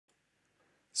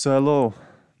So, hello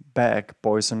back,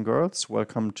 boys and girls.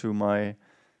 Welcome to my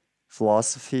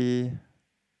philosophy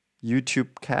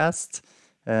YouTube cast.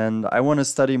 And I want to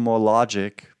study more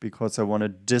logic because I want to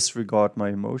disregard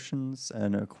my emotions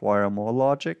and acquire more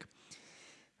logic.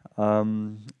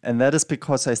 And that is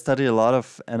because I study a lot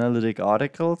of analytic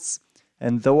articles.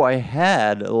 And though I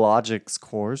had a logics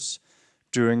course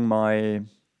during my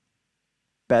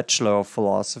Bachelor of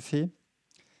Philosophy,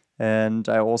 and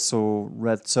I also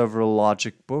read several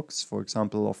logic books, for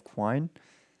example, of Quine,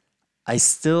 I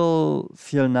still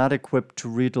feel not equipped to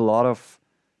read a lot of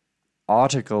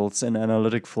articles in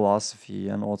analytic philosophy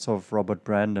and also of Robert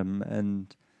Brandom.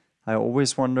 And I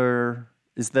always wonder,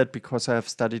 is that because I have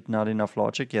studied not enough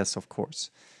logic? Yes, of course.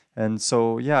 And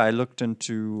so, yeah, I looked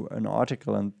into an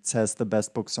article and it says the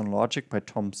best books on logic by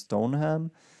Tom Stoneham.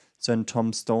 So, and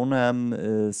Tom Stoneham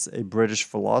is a British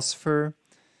philosopher.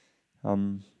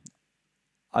 Um,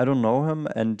 I don't know him,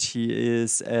 and he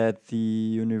is at the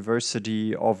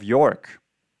University of York,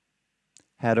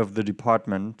 head of the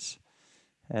department.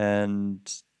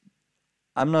 And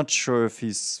I'm not sure if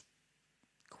he's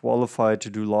qualified to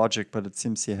do logic, but it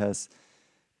seems he has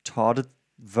taught it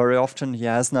very often. He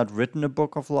has not written a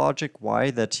book of logic,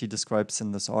 why, that he describes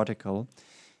in this article.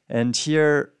 And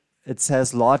here it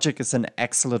says logic is an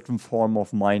excellent form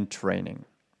of mind training.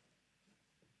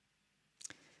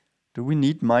 Do we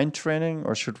need mind training,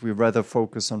 or should we rather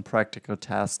focus on practical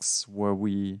tasks where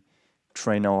we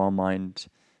train our mind?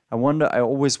 I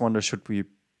always wonder, should we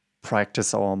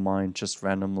practice our mind just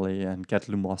randomly and get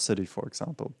lumosity, for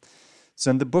example?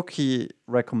 So in the book he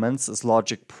recommends is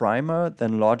Logic Primer,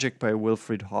 then Logic by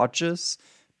Wilfred Hodges,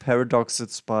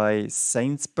 Paradoxes by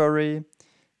Sainsbury,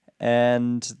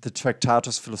 and the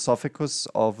Tractatus Philosophicus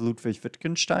of Ludwig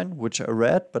Wittgenstein, which I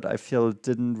read, but I feel it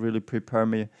didn't really prepare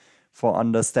me for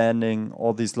understanding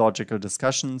all these logical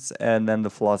discussions, and then the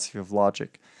philosophy of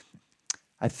logic.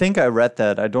 I think I read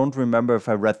that. I don't remember if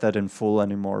I read that in full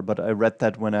anymore, but I read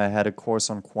that when I had a course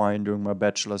on Quine during my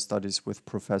bachelor studies with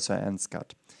Professor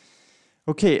Anscott.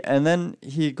 Okay, and then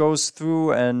he goes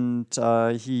through and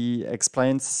he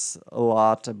explains a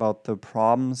lot about the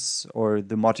problems or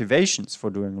the motivations for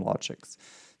doing logics.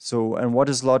 So, and what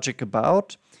is logic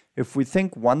about? If we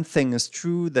think one thing is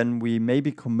true, then we may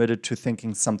be committed to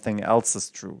thinking something else is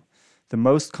true. The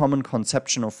most common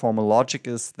conception of formal logic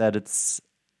is that it's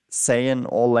saying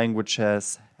all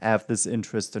languages have this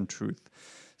interest in truth.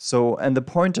 So, and the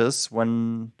point is,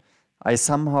 when I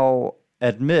somehow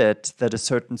admit that a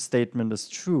certain statement is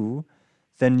true,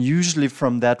 then usually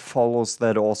from that follows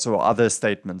that also other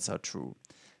statements are true.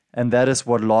 And that is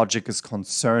what logic is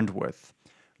concerned with.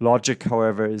 Logic,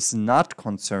 however, is not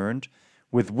concerned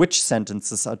with which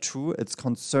sentences are true, it's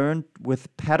concerned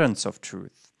with patterns of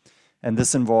truth. And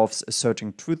this involves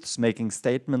asserting truths. Making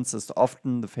statements is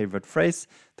often the favorite phrase.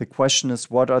 The question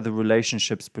is, what are the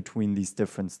relationships between these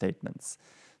different statements?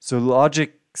 So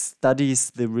logic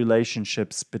studies the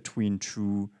relationships between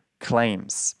true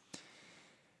claims.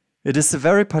 It is a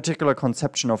very particular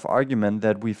conception of argument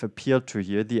that we've appealed to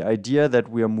here, the idea that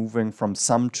we are moving from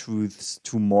some truths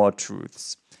to more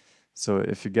truths. So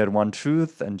if you get one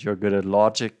truth and you're good at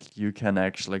logic, you can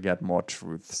actually get more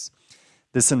truths.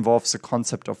 This involves the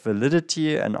concept of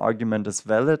validity. An argument is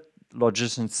valid,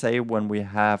 logicians say, when we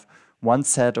have one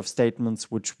set of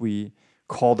statements which we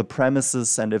call the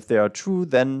premises, and if they are true,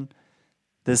 then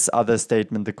this other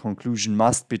statement, the conclusion,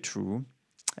 must be true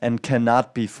and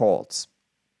cannot be false.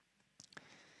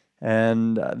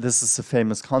 And this is a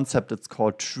famous concept. It's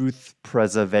called truth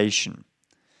preservation.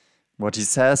 What he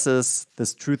says is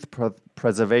this truth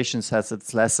preservation says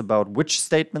it's less about which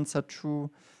statements are true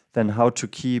than how to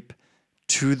keep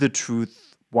to the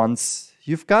truth once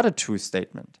you've got a true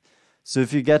statement. So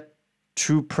if you get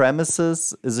true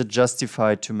premises, is it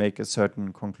justified to make a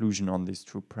certain conclusion on these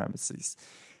true premises?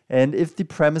 And if the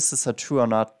premises are true or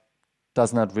not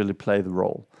does not really play the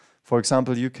role. For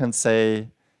example, you can say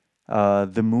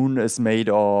the moon is made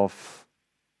of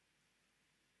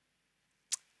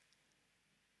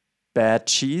bad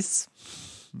cheese,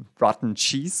 rotten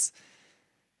cheese,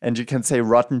 and you can say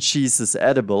rotten cheese is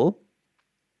edible.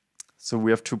 So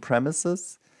we have two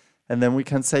premises, and then we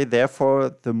can say,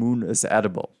 therefore, the moon is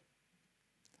edible.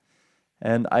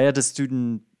 And I had a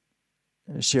student,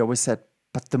 she always said,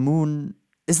 but the moon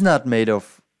is not made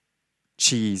of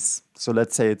cheese. So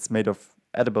let's say it's made of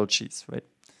edible cheese, right?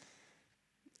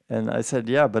 And I said,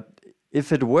 yeah, but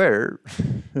if it were,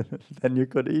 then you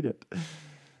could eat it.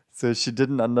 So she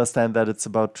didn't understand that it's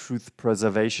about truth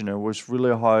preservation. It was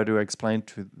really hard to explain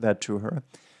that to her.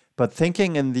 But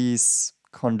thinking in these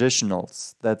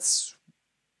conditionals, that's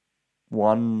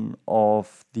one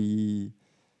of the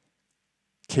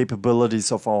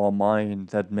capabilities of our mind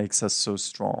that makes us so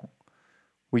strong.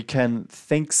 We can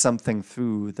think something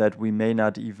through that we may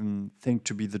not even think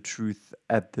to be the truth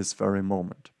at this very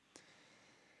moment.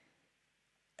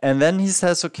 And then he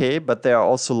says, okay, but there are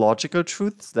also logical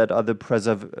truths that are the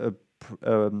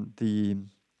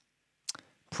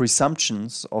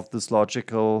presumptions of this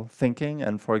logical thinking.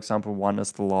 And for example, one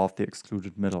is the law of the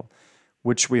excluded middle,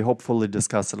 which we hopefully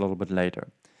discuss a little bit later.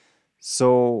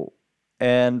 So,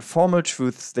 and formal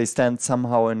truths, they stand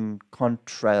somehow in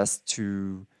contrast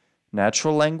to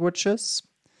natural languages.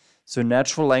 So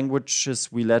natural languages,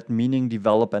 we let meaning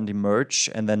develop and emerge,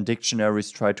 and then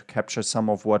dictionaries try to capture some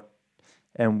of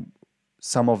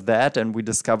that, and we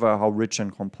discover how rich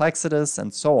and complex it is,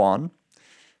 and so on.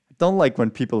 I don't like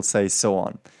when people say so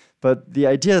on. But the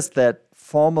idea is that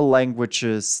formal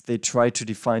languages, they try to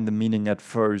define the meaning at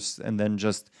first, and then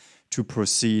just to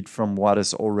proceed from what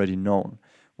is already known.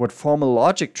 What formal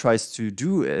logic tries to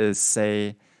do is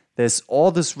say, there's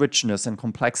all this richness and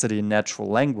complexity in natural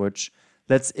language.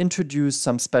 Let's introduce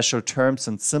some special terms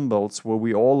and symbols where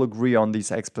we all agree on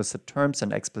these explicit terms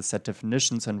and explicit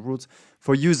definitions and rules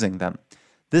for using them.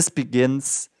 This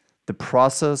begins the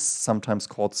process, sometimes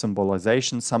called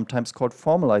symbolization, sometimes called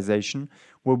formalization,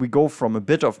 where we go from a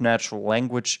bit of natural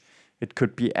language, it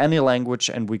could be any language,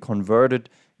 and we convert it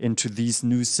into these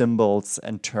new symbols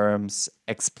and terms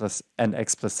and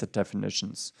explicit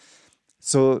definitions.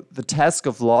 So the task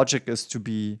of logic is to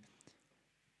be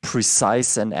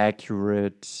precise and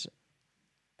accurate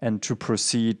and to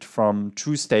proceed from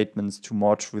true statements to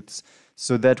more truths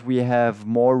so that we have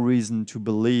more reason to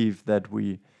believe that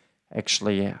we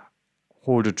actually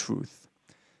hold a truth.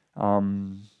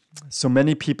 So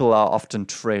many people are often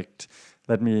tricked.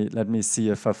 Let me see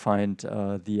if I find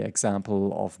the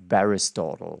example of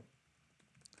Aristotle.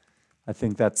 I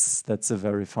think that's a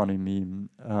very funny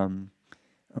meme,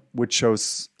 which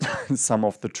shows some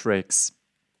of the tricks.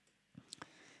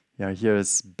 Yeah, here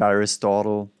is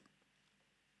Aristotle.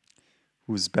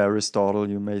 Who's Aristotle,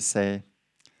 you may say.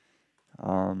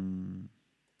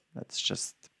 Let's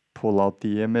just pull out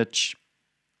the image.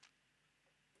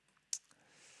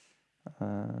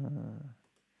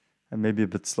 I may be a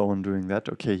bit slow in doing that.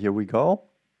 Okay, here we go.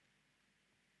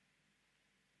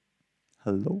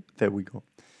 Hello, there we go.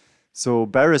 So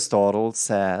Aristotle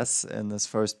says in this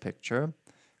first picture,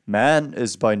 man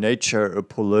is by nature a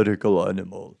political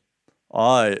animal.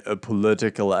 I, a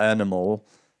political animal,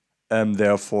 am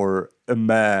therefore a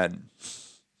man.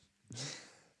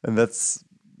 And that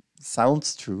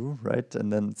sounds true, right?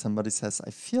 And then somebody says,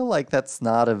 I feel like that's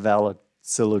not a valid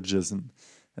syllogism.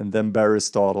 And then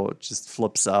Aristotle just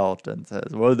flips out and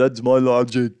says, well, that's my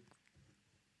logic.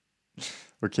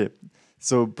 Okay,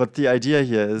 so, but the idea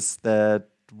here is that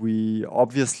we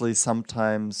obviously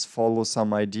sometimes follow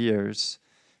some ideas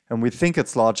and we think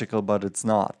it's logical, but it's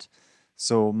not.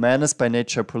 So man is by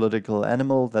nature a political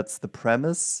animal, that's the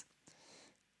premise.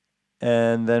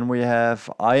 And then we have,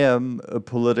 I am a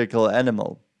political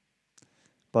animal.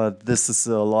 But this is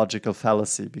a logical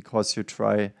fallacy because you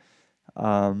try...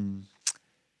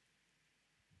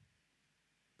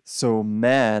 So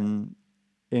man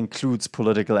includes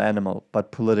political animal,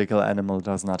 but political animal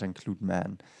does not include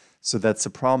man. So that's a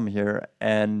problem here.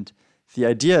 And the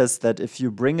idea is that if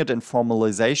you bring it in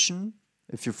formalization,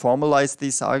 if you formalize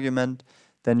this argument,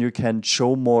 then you can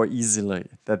show more easily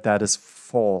that that is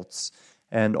false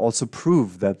and also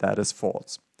prove that that is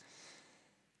false.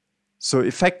 So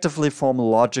effectively, formal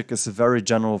logic is a very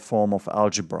general form of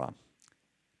algebra.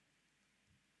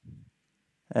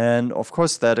 And of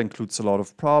course, that includes a lot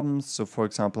of problems. So for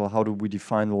example, how do we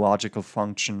define the logical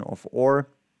function of OR?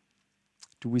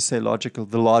 Do we say logical?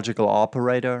 The logical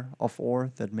operator of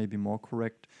OR, that may be more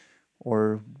correct.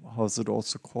 Or how is it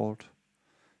also called?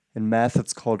 In math,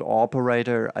 it's called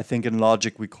operator. I think in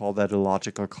logic, we call that a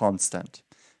logical constant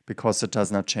because it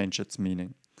does not change its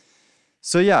meaning.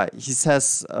 So yeah, he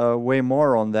says way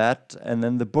more on that. And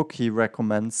then the book he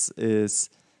recommends is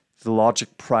The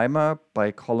Logic Primer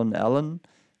by Colin Allen.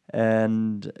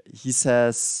 And he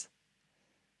says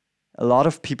a lot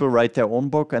of people write their own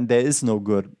book and there is no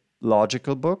good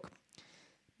logical book.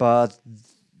 But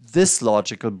this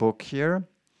logical book here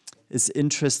is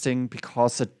interesting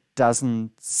because it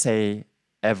doesn't say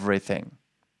everything.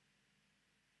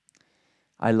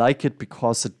 I like it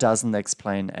because it doesn't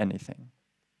explain anything.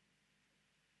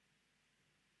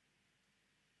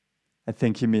 I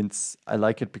think he means I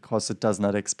like it because it does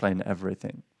not explain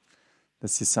everything.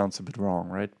 This sounds a bit wrong,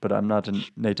 right? But I'm not a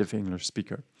native English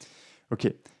speaker.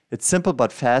 Okay, it's simple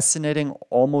but fascinating,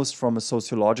 almost from a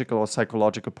sociological or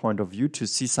psychological point of view, to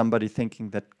see somebody thinking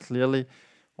that clearly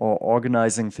or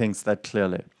organizing things that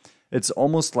clearly. It's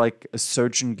almost like a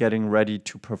surgeon getting ready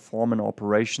to perform an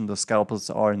operation. The scalpels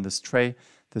are in this tray.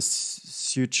 The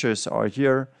sutures are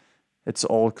here. It's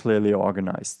all clearly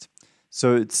organized.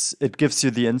 So it gives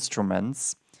you the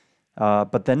instruments.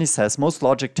 But then he says, most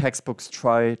logic textbooks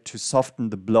try to soften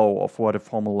the blow of what a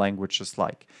formal language is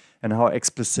like and how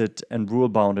explicit and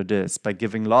rule-bound it is by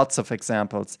giving lots of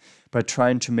examples, by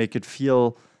trying to make it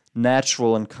feel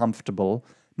natural and comfortable.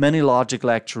 Many logic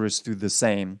lecturers do the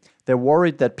same. They're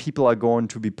worried that people are going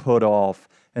to be put off,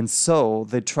 and so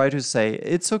they try to say,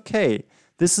 it's okay,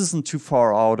 this isn't too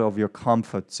far out of your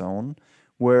comfort zone.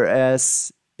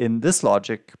 Whereas in this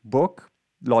logic book,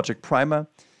 Logic Primer,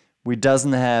 we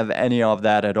doesn't have any of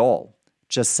that at all.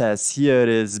 Just says, here it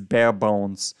is, bare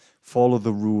bones, follow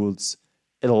the rules,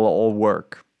 it'll all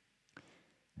work.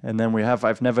 And then we have,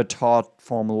 I've never taught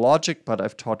formal logic, but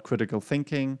I've taught critical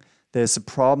thinking. There's a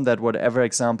problem that whatever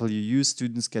example you use,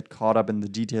 students get caught up in the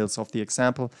details of the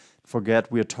example,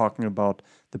 forget we're talking about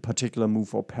the particular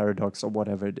move or paradox or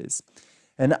whatever it is.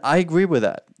 And I agree with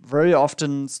that. Very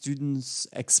often students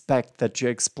expect that you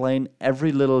explain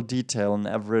every little detail and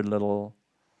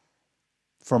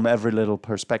from every little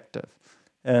perspective.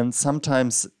 And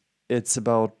sometimes it's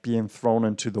about being thrown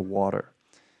into the water.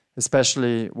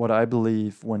 Especially what I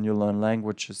believe when you learn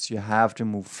languages, you have to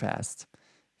move fast.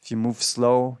 If you move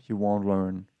slow, you won't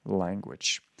learn the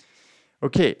language.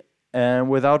 Okay, and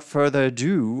without further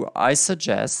ado, I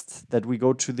suggest that we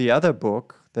go to the other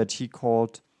book that he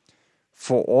called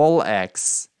For All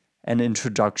X, An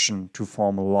Introduction to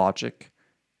Formal Logic.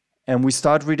 And we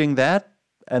start reading that,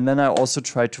 and then I also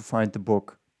try to find the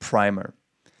book Primer.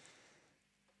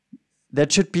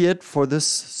 That should be it for this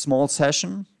small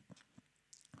session.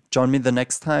 Join me the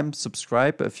next time.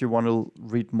 Subscribe if you want to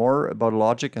read more about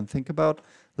logic and think about.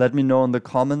 Let me know in the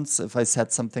comments if I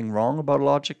said something wrong about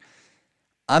logic.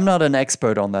 I'm not an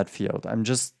expert on that field. I'm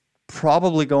just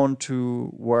probably going to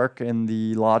work in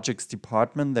the logics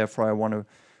department. Therefore, I want to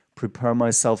prepare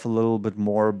myself a little bit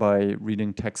more by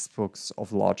reading textbooks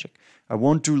of logic. I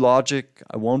won't do logic.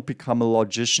 I won't become a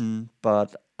logician,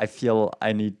 but I feel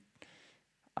I need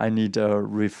a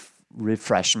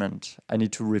refreshment. I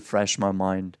need to refresh my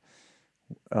mind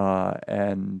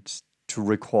and to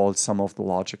recall some of the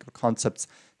logical concepts.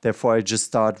 Therefore, I just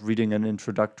start reading an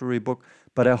introductory book,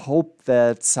 but I hope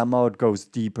that somehow it goes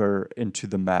deeper into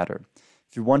the matter.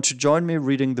 If you want to join me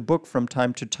reading the book from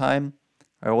time to time,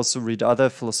 I also read other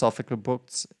philosophical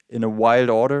books in a wild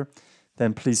order,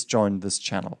 then please join this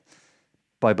channel.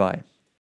 Bye-bye.